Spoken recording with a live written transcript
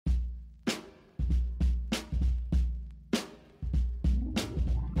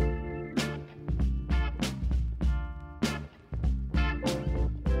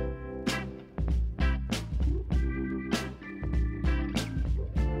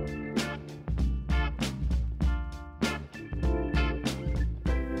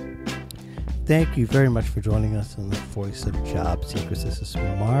thank you very much for joining us on the Voice of Job Seekers. This is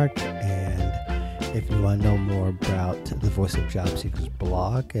Mark, and if you want to know more about the Voice of Job Seekers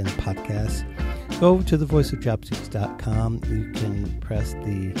blog and podcast, go over to thevoiceofjobseekers.com. You can press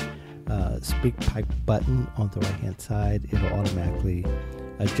the speak pipe button on the right-hand side. It'll automatically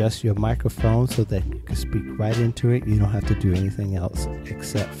adjust your microphone so that you can speak right into it. You don't have to do anything else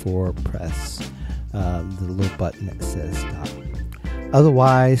except for press the little button that says stop.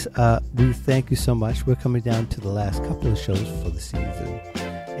 Otherwise, we thank you so much. We're coming down to the last couple of shows for the season,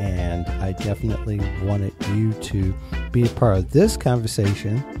 and I definitely wanted you to be a part of this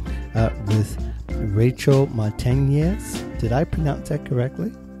conversation with Rachel Montanez. Did I pronounce that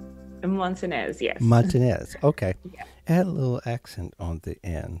correctly? Montanez, yes. Montanez, okay. Yeah. I had a little accent on the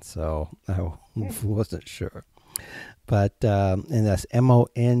end, so I wasn't sure. But, and that's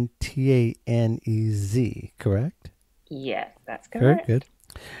Montanez, correct? Yes, that's correct. Very good.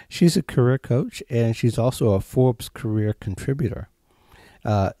 She's a career coach, and she's also a Forbes career contributor.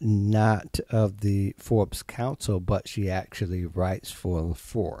 Not of the Forbes Council, but she actually writes for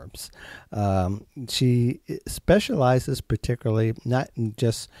Forbes. She specializes particularly not in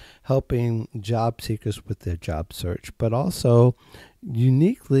just helping job seekers with their job search, but also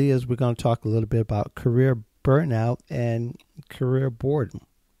uniquely, as we're going to talk a little bit about, career burnout and career boredom.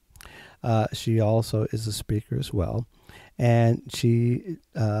 She also is a speaker as well, and she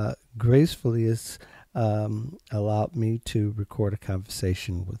gracefully has allowed me to record a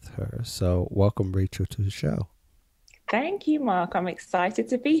conversation with her. So welcome, Rachel, to the show. Thank you, Mark. I'm excited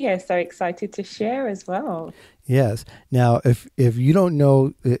to be here. So excited to share as well. Yes. Now, if you don't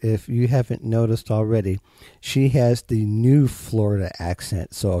know, if you haven't noticed already, she has the new Florida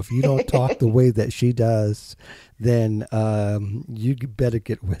accent. So if you don't talk the way that she does, then you better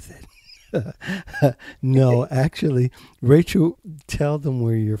get with it. No, actually, Rachel, tell them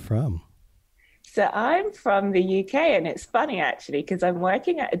where you're from. So I'm from the UK, and it's funny actually because I'm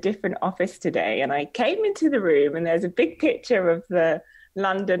working at a different office today, and I came into the room and there's a big picture of the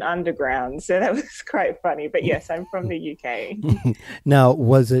London Underground. So that was quite funny. But yes, I'm from the UK. Now,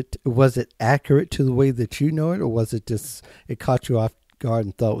 was it accurate to the way that you know it, or was it just it caught you off guard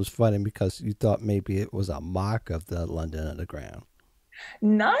and thought it was funny because you thought maybe it was a mock of the London Underground?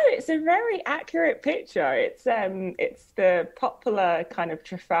 No, it's a very accurate picture. It's the popular kind of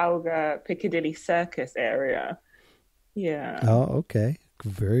Trafalgar Piccadilly Circus area. Yeah. Oh, okay.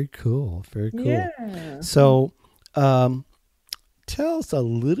 Very cool. Very cool. Yeah. So, tell us a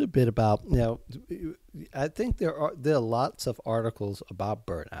little bit about, I think there are lots of articles about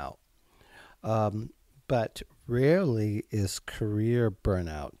burnout, but rarely is career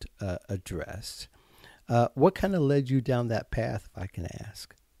burnout addressed. What kind of led you down that path, if I can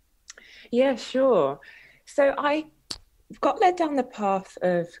ask? Yeah, sure. So I got led down the path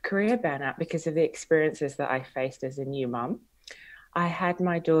of career burnout because of the experiences that I faced as a new mum. I had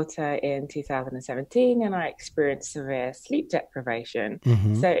my daughter in 2017 and I experienced severe sleep deprivation.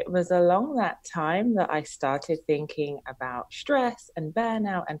 Mm-hmm. So it was along that time that I started thinking about stress and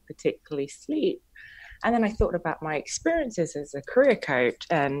burnout and particularly sleep. And then I thought about my experiences as a career coach,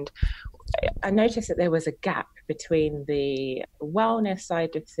 and I noticed that there was a gap between the wellness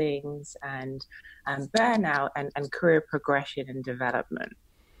side of things and burnout and career progression and development.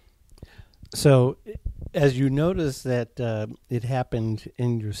 So as you noticed that it happened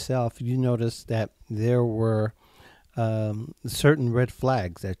in yourself, you noticed that there were certain red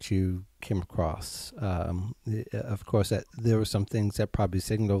flags that you came across. Of course, that there were some things that probably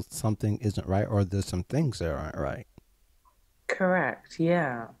signaled something isn't right, or there's some things that aren't right. Correct.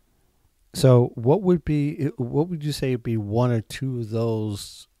 Yeah. So what would you say would be one or two of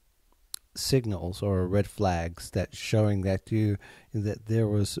those signals or red flags that showing that there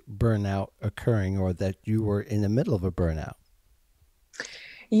was burnout occurring, or that you were in the middle of a burnout?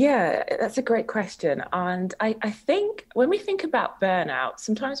 Yeah, that's a great question. And I think when we think about burnout,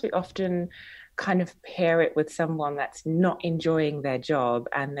 sometimes we often kind of pair it with someone that's not enjoying their job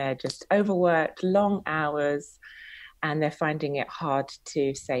and they're just overworked, long hours, and they're finding it hard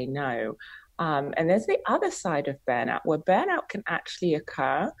to say no. And there's the other side of burnout, where burnout can actually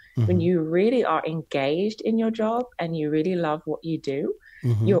occur when you really are engaged in your job and you really love what you do.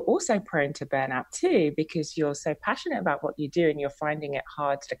 Mm-hmm. You're also prone to burnout too, because you're so passionate about what you do and you're finding it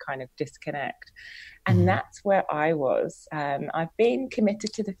hard to kind of disconnect. And that's where I was. I've been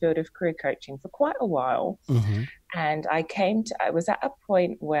committed to the field of career coaching for quite a while. And I was at a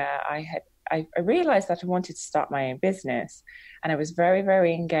point where I realized that I wanted to start my own business, and I was very,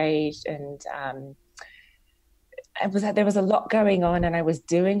 very engaged and there was a lot going on and I was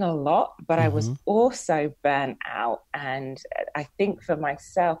doing a lot, but I was also burnt out. And I think for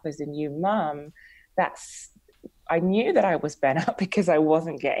myself as a new mum, I knew that I was burnt out because I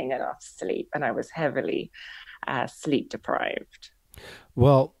wasn't getting enough sleep and I was heavily sleep deprived.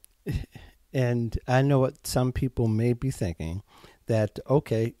 Well, and I know what some people may be thinking, that,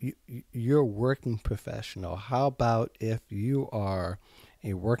 okay, you're a working professional. How about if you are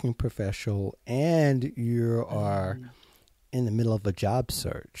a working professional and you are in the middle of a job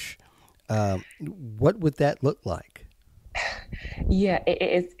search? What would that look like? Yeah,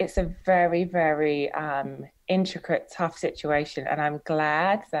 it's a very, very intricate, tough situation. And I'm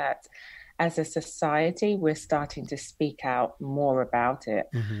glad that as a society, we're starting to speak out more about it.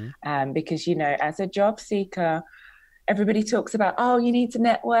 Because, as a job seeker, everybody talks about, oh, you need to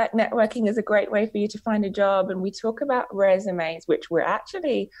network. Networking is a great way for you to find a job. And we talk about resumes, which we're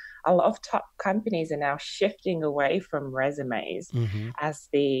actually, a lot of top companies are now shifting away from resumes as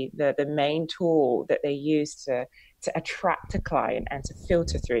the main tool that they use to attract a client and to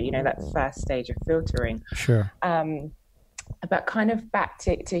filter through, that first stage of filtering. Sure. But kind of back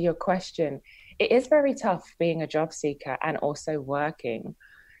to your question, it is very tough being a job seeker and also working.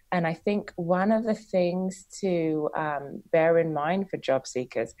 And I think one of the things to bear in mind for job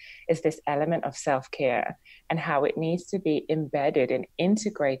seekers is this element of self-care and how it needs to be embedded and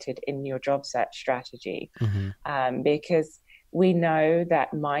integrated in your job search strategy. Because we know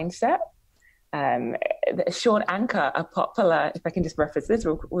that mindset, Sean Anker, a popular, if I can just reference this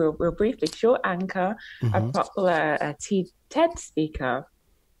real briefly, Sean Anker, a popular TED speaker,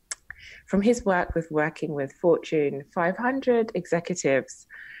 from his work working with Fortune 500 executives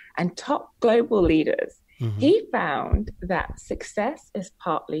and top global leaders, he found that success is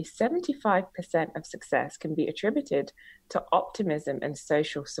partly 75% of success can be attributed to optimism and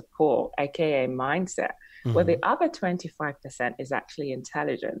social support, aka mindset, where the other 25% is actually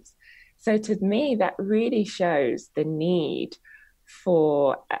intelligence. So to me, that really shows the need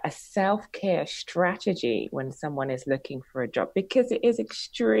for a self-care strategy when someone is looking for a job, because it is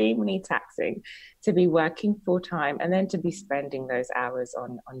extremely taxing to be working full-time and then to be spending those hours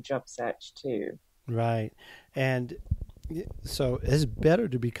on job search too. Right. And so it's better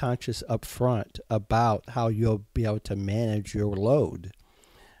to be conscious up front about how you'll be able to manage your load.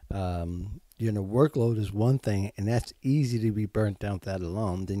 Workload is one thing, and that's easy to be burnt down with that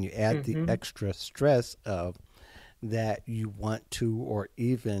alone. Then you add the extra stress of that you want to, or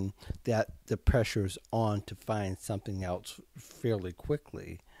even that the pressure's on to find something else fairly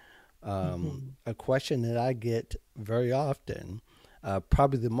quickly. A question that I get very often,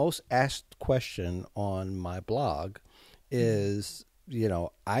 probably the most asked question on my blog is,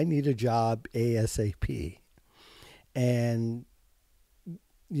 I need a job ASAP. And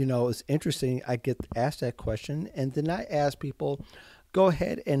it's interesting. I get asked that question, and then I ask people, go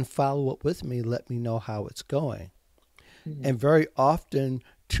ahead and follow up with me. Let me know how it's going. And very often,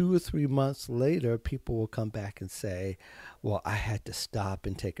 2 or 3 months later, people will come back and say, well, I had to stop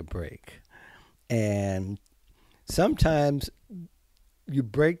and take a break. And sometimes your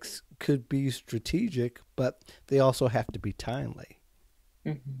breaks could be strategic, but they also have to be timely.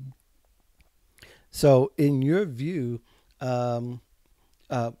 So in your view, how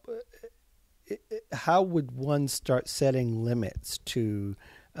would one start setting limits to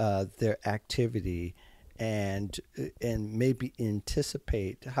their activity and maybe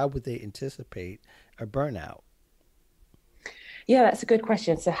how would they anticipate a burnout? Yeah, that's a good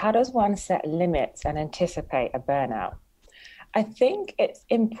question. So how does one set limits and anticipate a burnout? I think it's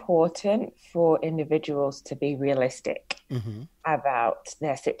important for individuals to be realistic about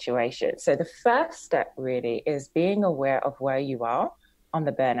their situation. So the first step really is being aware of where you are on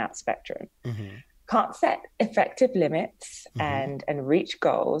the burnout spectrum. Can't set effective limits and reach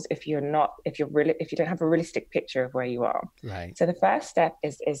goals if you don't have a realistic picture of where you are. Right. So the first step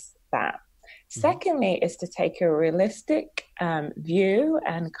is that. Secondly, is to take a realistic view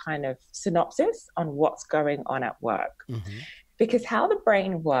and kind of synopsis on what's going on at work. Because how the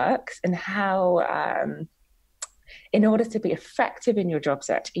brain works and how, in order to be effective in your job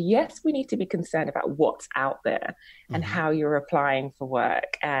search, yes, we need to be concerned about what's out there and how you're applying for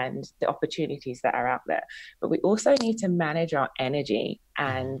work and the opportunities that are out there. But we also need to manage our energy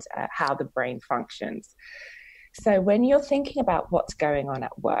and how the brain functions. So when you're thinking about what's going on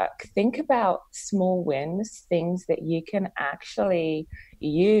at work, think about small wins, things that you can actually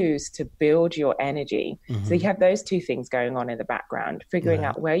use to build your energy. So you have those two things going on in the background, figuring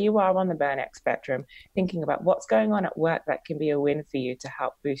out where you are on the burnout spectrum, thinking about what's going on at work that can be a win for you to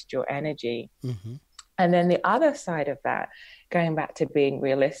help boost your energy. And then the other side of that, going back to being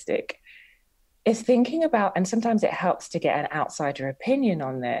realistic, is thinking about, and sometimes it helps to get an outsider opinion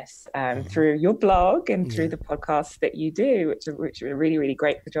on this through your blog and through Yeah. the podcasts that you do, which are really, really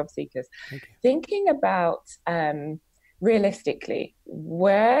great for job seekers. Thank you. Thinking about realistically,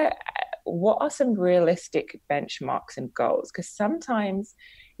 what are some realistic benchmarks and goals? Because sometimes,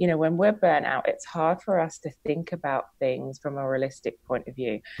 when we're burnt out, it's hard for us to think about things from a realistic point of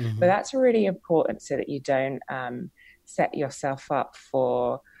view. But that's really important so that you don't set yourself up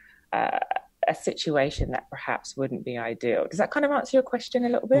for a situation that perhaps wouldn't be ideal. Does that kind of answer your question a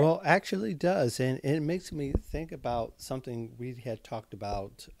little bit? Well, actually does. And it makes me think about something we had talked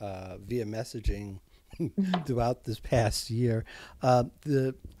about via messaging throughout this past year.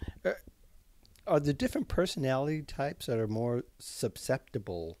 Are the different personality types that are more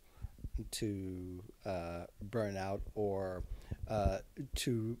susceptible to burnout or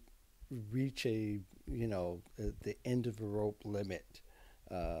to reach the end of the rope limit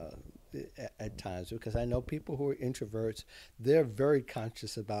at times? Because I know people who are introverts, they're very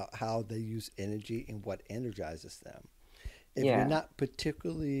conscious about how they use energy and what energizes them. If you're not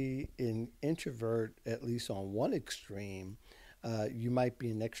particularly an introvert, at least on one extreme, you might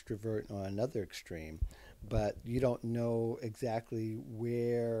be an extrovert on another extreme, but you don't know exactly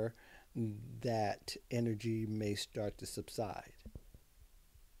where that energy may start to subside.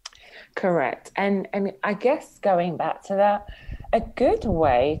 Correct. And I guess going back to that, a good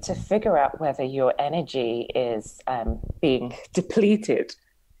way to figure out whether your energy is being depleted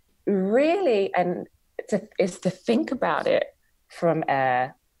really is to think about it from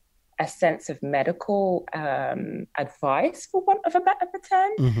a sense of medical advice, for want of a better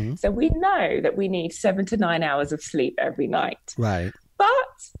term. Mm-hmm. So we know that we need 7 to 9 hours of sleep every night. Right. But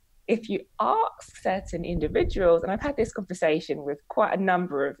if you ask certain individuals, and I've had this conversation with quite a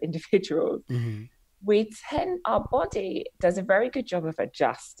number of individuals, our body does a very good job of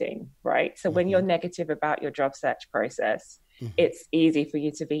adjusting, right? So when you're negative about your job search process, it's easy for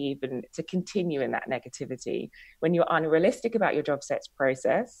you to continue in that negativity. When you're unrealistic about your job search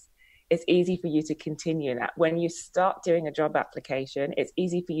process, it's easy for you to continue in that. When you start doing a job application, it's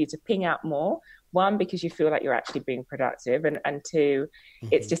easy for you to ping out more. One, because you feel like you're actually being productive, and two,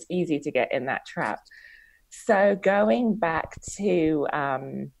 it's just easy to get in that trap. So going back to,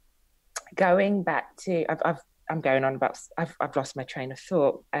 I'm going on about, I've lost my train of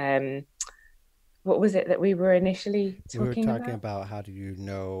thought. What was it that we were initially talking about? We were talking about how do you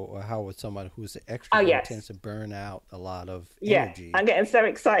know, or how would someone who's an extrovert tends to burn out a lot of energy. I'm getting so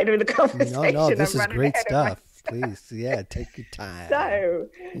excited with the conversation. No, this is great stuff. Please, take your time.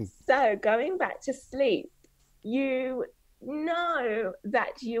 So going back to sleep, you know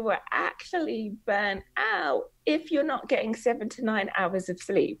that you were actually burnt out if you're not getting 7 to 9 hours of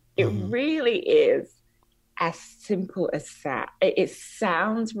sleep. It really is as simple as that. It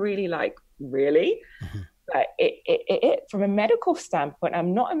sounds really like, really? But it from a medical standpoint,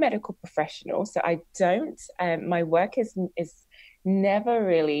 I'm not a medical professional, so I don't, my work is never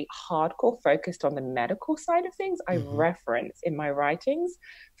really hardcore focused on the medical side of things. I reference in my writings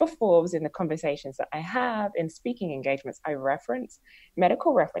for Forbes, in the conversations that I have, in speaking engagements, I reference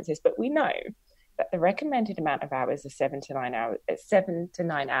medical references, but we know that the recommended amount of hours is 7 to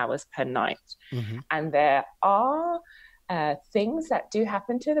 9 hours per night. And there are things that do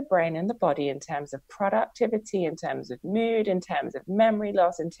happen to the brain and the body in terms of productivity, in terms of mood, in terms of memory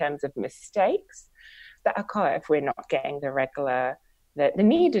loss, in terms of mistakes that occur if we're not getting the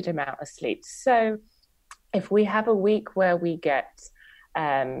needed amount of sleep. So if we have a week where we get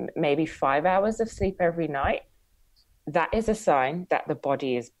maybe 5 hours of sleep every night, that is a sign that the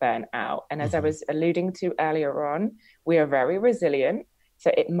body is burnt out. And as I was alluding to earlier on, we are very resilient.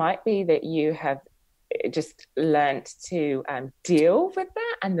 So it might be that you have just learned to deal with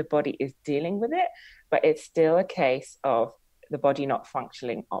that, and the body is dealing with it, but it's still a case of the body not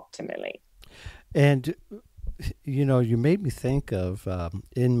functioning optimally. And you made me think of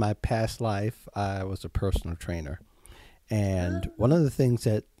in my past life, I was a personal trainer, and one of the things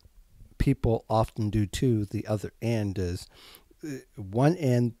that people often do too, the other end, is one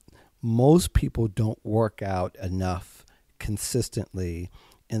end, most people don't work out enough consistently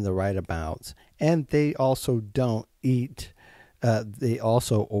in the right amounts, and they also don't eat, they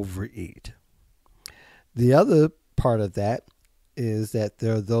also overeat. The other part of that is that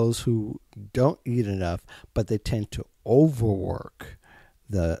there are those who don't eat enough, but they tend to overwork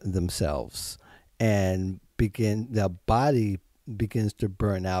themselves, and their body begins to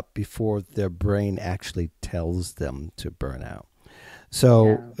burn out before their brain actually tells them to burn out.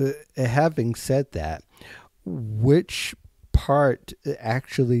 So having said that, which part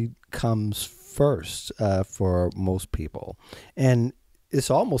actually comes first for most people? And it's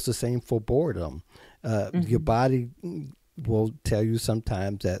almost the same for boredom. Your body will tell you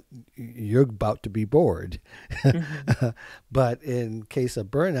sometimes that you're about to be bored. But in case of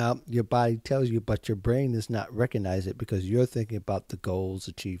burnout, your body tells you, but your brain does not recognize it because you're thinking about the goals,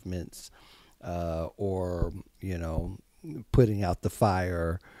 achievements, or, putting out the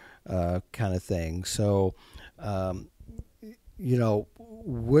fire kind of thing. So,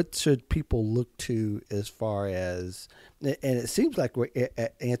 what should people look to as far as, and it seems like we're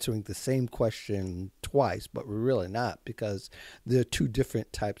answering the same question twice, but we're really not, because there are two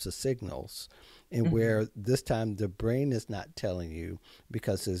different types of signals, and where this time the brain is not telling you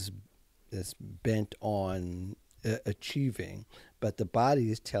because it's bent on achieving, but the body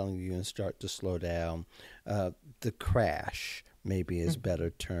is telling you and start to slow down. The crash maybe is a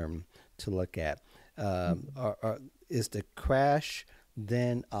better term to look at. Is the crash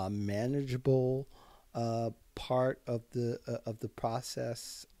then a manageable part of the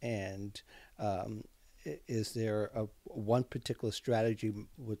process? And is there one particular strategy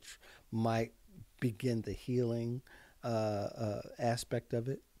which might begin the healing aspect of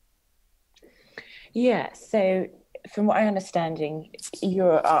it? Yeah. So, from what I'm understanding,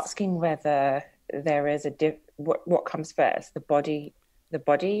 you're asking whether there is what comes first, the body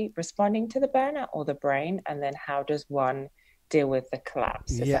responding to the burnout or the brain, and then how does one deal with the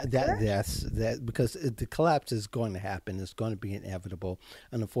collapse? That's because the collapse is going to happen. It's going to be inevitable.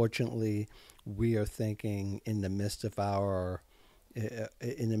 And unfortunately, we are thinking in the midst of our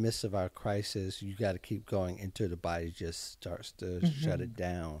crisis, you got to keep going until the body just starts to shut it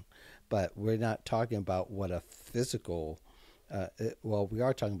down. But we're not talking about what a physical. We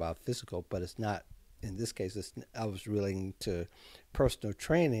are talking about physical, but it's not. In this case, I was relating to personal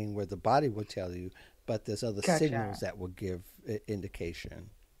training where the body will tell you, but there's other signals that will give indication.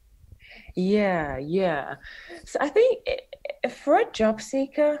 Yeah. So I think for a job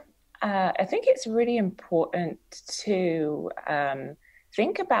seeker, I think it's really important to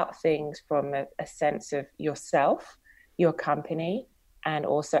think about things from a sense of yourself, your company, and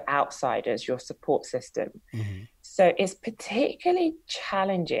also outsiders, your support system. So it's particularly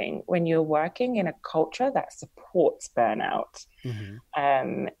challenging when you're working in a culture that supports burnout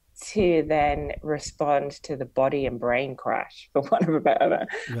to then respond to the body and brain crash, for want of a better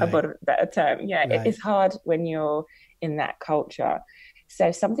term. Yeah, right. It's hard when you're in that culture.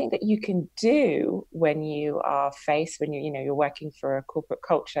 So something that you can do when you are when you're working for a corporate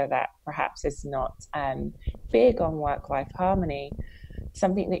culture that perhaps is not big on work-life harmony,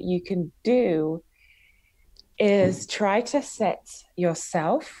 something that you can do is try to set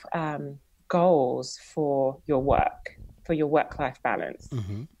yourself goals for your work-life balance,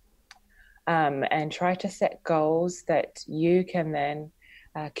 and try to set goals that you can then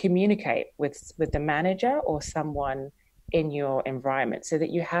communicate with the manager or someone in your environment so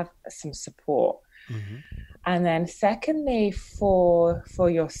that you have some support. And then secondly, for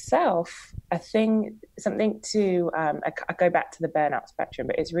yourself, something to I go back to the burnout spectrum,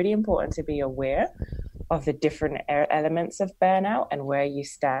 but it's really important to be aware of the different elements of burnout and where you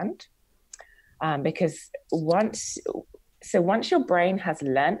stand, because once your brain has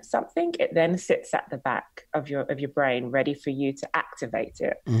learned something, it then sits at the back of your brain ready for you to activate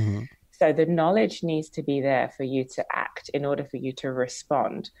it. So the knowledge needs to be there for you to act in order for you to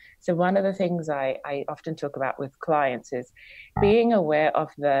respond. So one of the things I often talk about with clients is being aware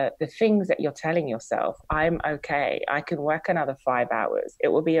of the things that you're telling yourself. I'm okay. I can work another 5 hours. It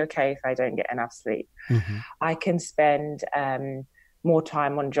will be okay if I don't get enough sleep. I can spend more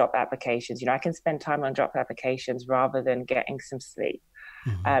time on job applications. I can spend time on job applications rather than getting some sleep.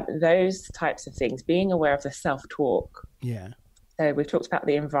 Those types of things, being aware of the self-talk. Yeah. So we've talked about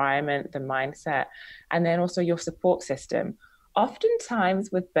the environment, the mindset, and then also your support system. Oftentimes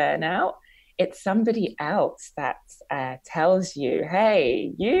with burnout, it's somebody else that tells you,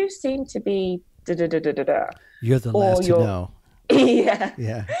 hey, you seem to be da-da-da-da-da-da. You're the last to know.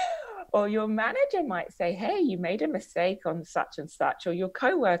 Yeah. Or your manager might say, hey, you made a mistake on such and such. Or your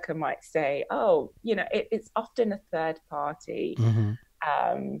coworker might say, oh, it's often a third party.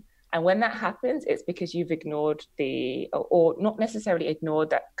 And when that happens, it's because you've ignored or not necessarily ignored,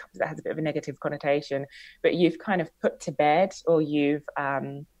 that has a bit of a negative connotation, but you've kind of put to bed, or you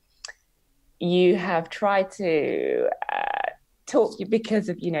have tried to talk because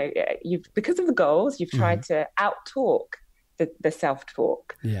of the goals. You've tried to out-talk the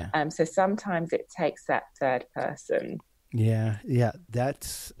self-talk. Yeah. So sometimes it takes that third person. Yeah.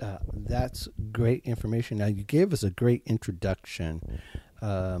 That's great information. Now, you gave us a great introduction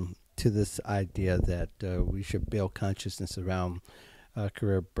to this idea that we should build consciousness around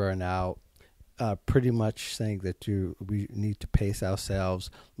career burnout, pretty much saying that we need to pace ourselves,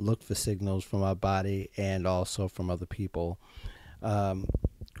 look for signals from our body and also from other people.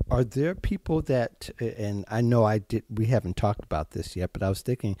 Are there people that, and I know we haven't talked about this yet, but I was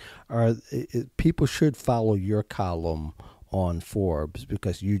thinking, people should follow your column on Forbes,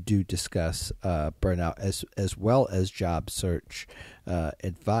 because you do discuss burnout as well as job search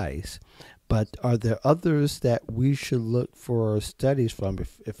advice. But are there others that we should look for studies from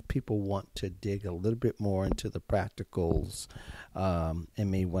if people want to dig a little bit more into the practicals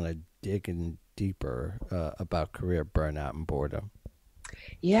and may want to dig in deeper about career burnout and boredom?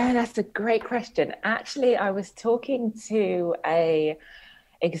 Yeah, that's a great question. Actually, I was talking to a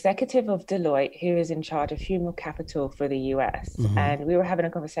executive of Deloitte who is in charge of human capital for the US. Mm-hmm. And we were having a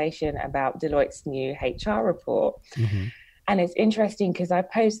conversation about Deloitte's new HR report. Mm-hmm. And it's interesting because I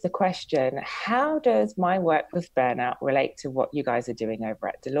posed the question, how does my work with burnout relate to what you guys are doing over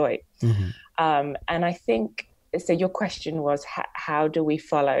at Deloitte? Mm-hmm. And I think, so your question was, how do we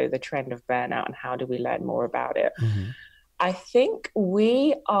follow the trend of burnout and how do we learn more about it? Mm-hmm. I think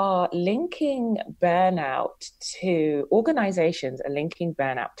we are linking burnout to, organizations are linking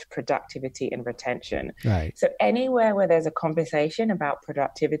burnout to productivity and retention. Right. So anywhere where there's a conversation about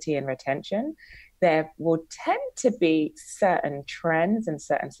productivity and retention, there will tend to be certain trends and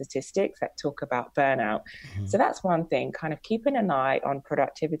certain statistics that talk about burnout. Mm-hmm. So that's one thing, kind of keeping an eye on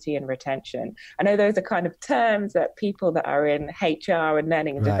productivity and retention. I know those are kind of terms that people that are in HR and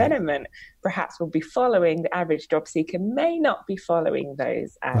learning and development perhaps will be following. The average job seeker may not be following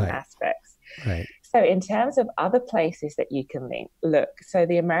those aspects. Right. So in terms of other places that you can look, so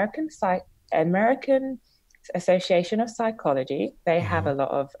the American Association of Psychology, they have a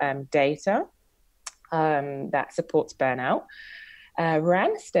lot of data that supports burnout.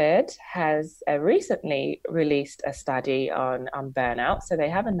 Randstad has recently released a study on burnout, so they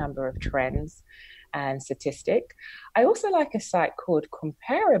have a number of trends and statistics. I also like a site called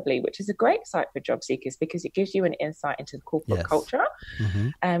Comparably, which is a great site for job seekers because it gives you an insight into the corporate culture.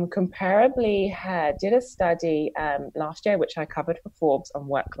 Mm-hmm. Comparably did a study last year, which I covered for Forbes, on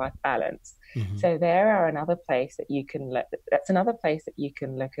work-life balance. Mm-hmm. So there are another place that you can look. That's another place that you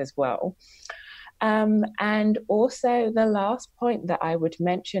can look as well. And also the last point that I would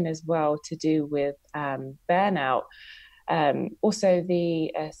mention as well to do with burnout, also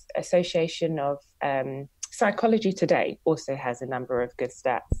the Association of Psychology Today also has a number of good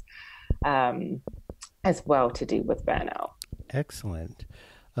stats as well to do with burnout. Excellent.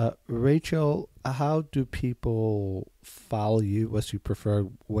 Rachel, how do people follow you? What's your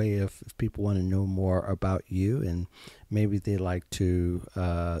preferred way if people want to know more about you and maybe they like to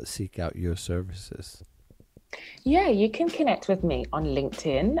seek out your services? Yeah, you can connect with me on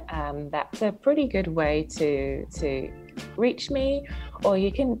LinkedIn. That's a pretty good way to reach me, or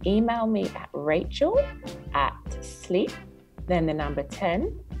you can email me at rachel@sleep, then the number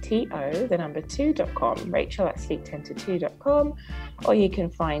 10, TO, the number 2.com, rachel@sleep10to2.com, or you can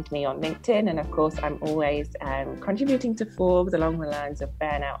find me on LinkedIn. And of course, I'm always contributing to Forbes along the lines of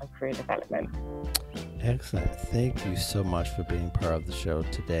burnout and career development. Excellent. Thank you so much for being part of the show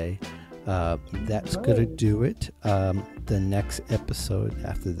today. That's going to do it. The next episode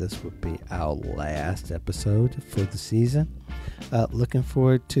after this will be our last episode for the season. Looking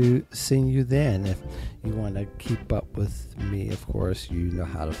forward to seeing you then. If you want to keep up with me, of course, you know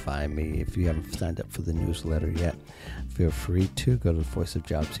how to find me. If you haven't signed up for the newsletter yet, feel free to go to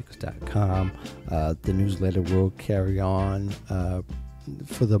voiceofjobseekers.com. The newsletter will carry on.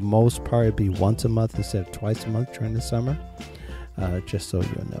 For the most part, it'll be once a month instead of twice a month during the summer. Just so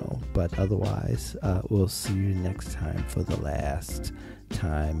you know. But otherwise, we'll see you next time for the last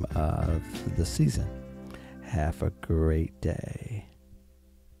time of the season. Have a great day.